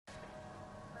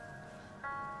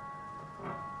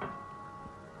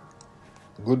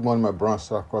Good morning, my brothers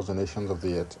across the nations of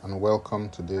the earth, and welcome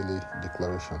to Daily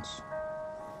Declarations.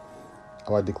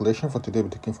 Our declaration for today will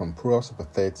be taken from Proverbs chapter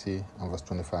 30 and verse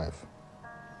 25.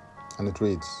 And it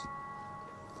reads,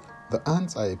 "The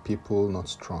ants are a people not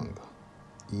strong,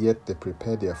 yet they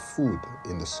prepare their food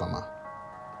in the summer."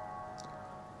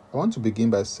 I want to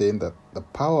begin by saying that the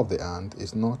power of the ant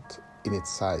is not in its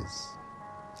size.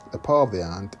 The power of the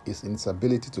ant is in its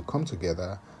ability to come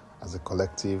together as a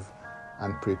collective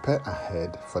and prepare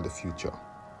ahead for the future.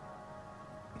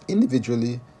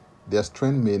 Individually, their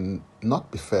strength may not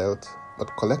be felt,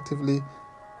 but collectively,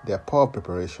 their power of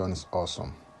preparation is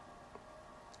awesome.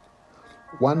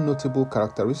 One notable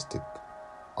characteristic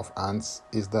of ants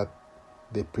is that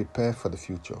they prepare for the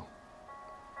future.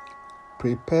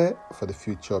 Prepare for the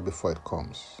future before it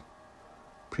comes.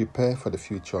 Prepare for the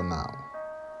future now.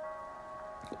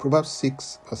 Proverbs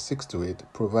 6, verse 6 to 8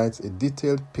 provides a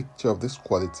detailed picture of this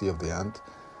quality of the ant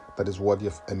that is worthy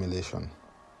of emulation.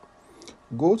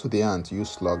 Go to the ant, you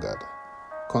sluggard.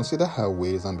 Consider her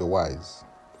ways and be wise,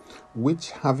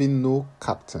 which having no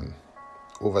captain,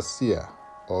 overseer,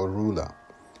 or ruler,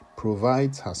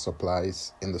 provides her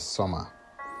supplies in the summer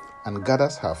and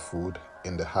gathers her food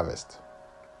in the harvest.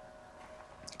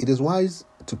 It is wise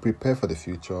to prepare for the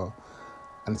future,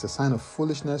 and it's a sign of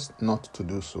foolishness not to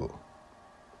do so.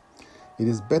 It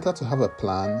is better to have a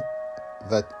plan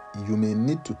that you may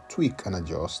need to tweak and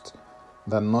adjust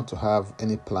than not to have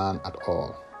any plan at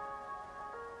all.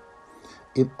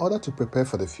 In order to prepare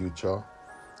for the future,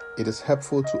 it is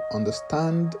helpful to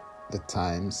understand the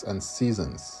times and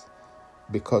seasons,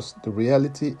 because the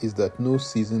reality is that no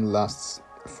season lasts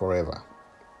forever.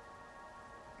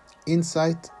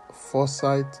 Insight,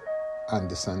 foresight, and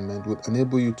discernment will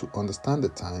enable you to understand the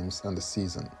times and the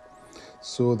season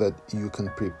so that you can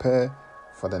prepare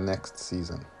for the next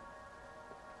season.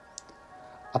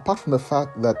 Apart from the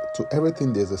fact that to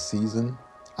everything there is a season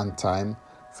and time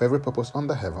for every purpose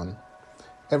under heaven,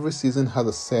 every season has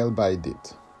a sell-by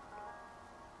date.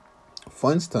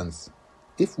 For instance,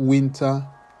 if winter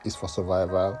is for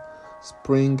survival,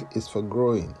 spring is for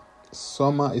growing,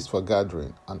 summer is for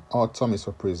gathering, and autumn is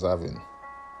for preserving.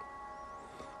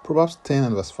 Proverbs 10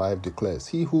 and verse 5 declares,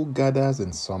 "He who gathers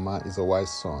in summer is a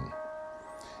wise son.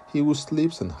 He who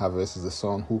sleeps in harvest is the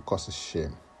son who causes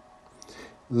shame."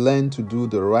 Learn to do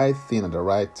the right thing at the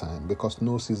right time, because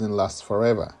no season lasts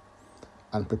forever,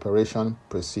 and preparation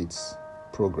precedes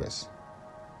progress.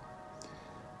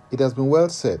 It has been well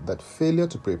said that failure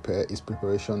to prepare is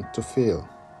preparation to fail.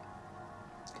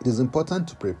 It is important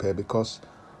to prepare because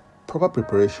proper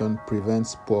preparation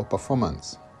prevents poor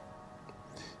performance.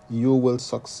 You will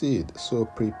succeed, so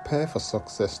prepare for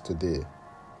success today.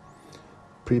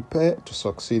 Prepare to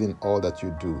succeed in all that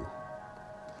you do.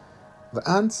 The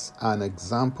ants are an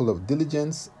example of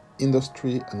diligence,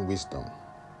 industry, and wisdom.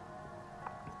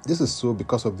 This is so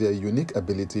because of their unique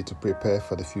ability to prepare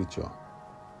for the future.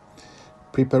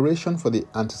 Preparation for the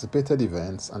anticipated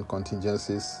events and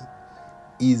contingencies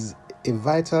is a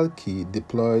vital key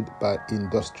deployed by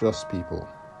industrious people.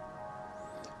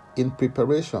 In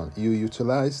preparation, you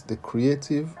utilize the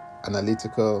creative,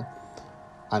 analytical,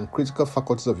 and critical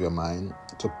faculties of your mind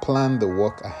to plan the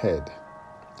work ahead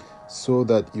so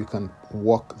that you can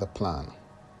walk the plan.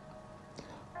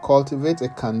 Cultivate a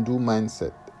can-do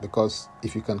mindset, because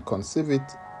if you can conceive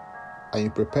it and you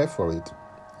prepare for it,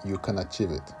 you can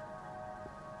achieve it.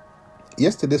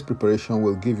 Yesterday's preparation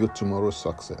will give you tomorrow's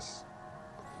success.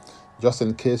 Just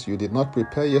in case you did not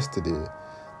prepare yesterday,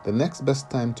 the next best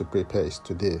time to prepare is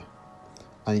today,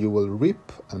 and you will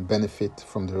reap and benefit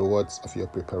from the rewards of your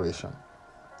preparation.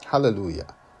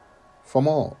 Hallelujah. For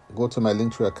more, go to my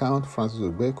Linktree account, Francis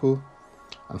Ugbeku,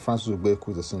 and Francis Ugbeku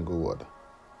is a single word.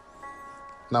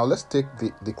 Now let's take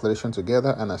the declaration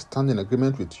together, and I stand in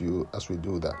agreement with you as we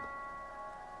do that.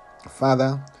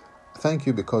 Father, thank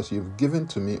you because you've given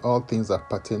to me all things that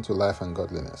pertain to life and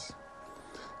godliness.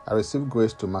 I receive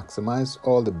grace to maximize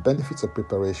all the benefits of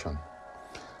preparation.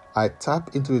 I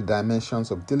tap into the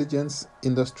dimensions of diligence,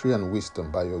 industry, and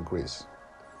wisdom by your grace.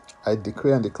 I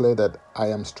decree and declare that I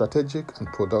am strategic and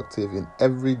productive in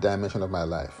every dimension of my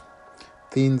life.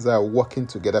 Things are working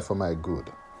together for my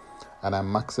good, and I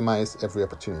maximize every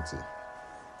opportunity.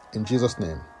 In Jesus'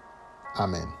 name,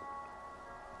 Amen.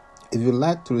 If you'd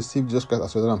like to receive Jesus Christ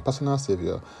as your Lord and personal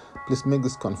Savior, please make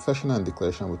this confession and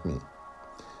declaration with me.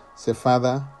 Say,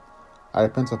 Father, I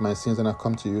repent of my sins and I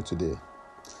come to you today.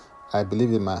 I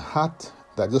believe in my heart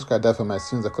that Jesus Christ died for my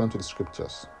sins according to the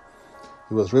Scriptures.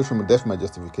 He was raised from the dead for my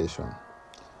justification.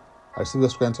 I receive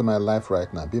Jesus Christ into my life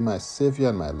right now. Be my Savior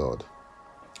and my Lord.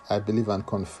 I believe and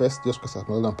confess Jesus Christ as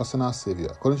my Lord and personal Savior.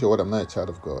 According to your word, I'm now a child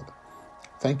of God.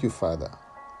 Thank you, Father.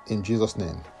 In Jesus'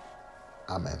 name,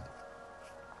 amen.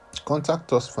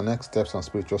 Contact us for next steps and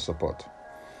spiritual support.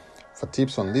 For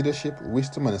tips on leadership,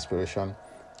 wisdom, and inspiration,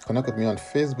 connect with me on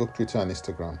Facebook, Twitter, and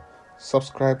Instagram.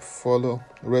 Subscribe, follow,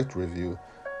 rate, review,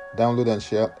 download and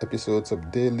share episodes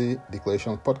of Daily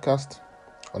Declaration Podcast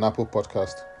on Apple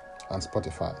Podcast and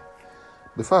Spotify.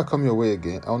 Before I come your way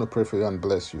again, I want to pray for you and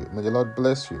bless you. May the Lord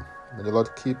bless you. May the Lord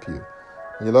keep you.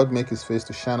 May the Lord make his face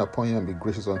to shine upon you and be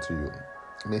gracious unto you.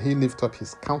 May he lift up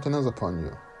his countenance upon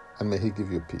you, and may he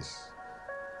give you peace.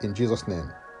 In Jesus'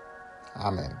 name,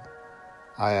 amen.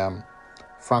 I am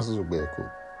Francis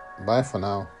Ubeku. Bye for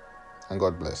now, and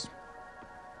God bless.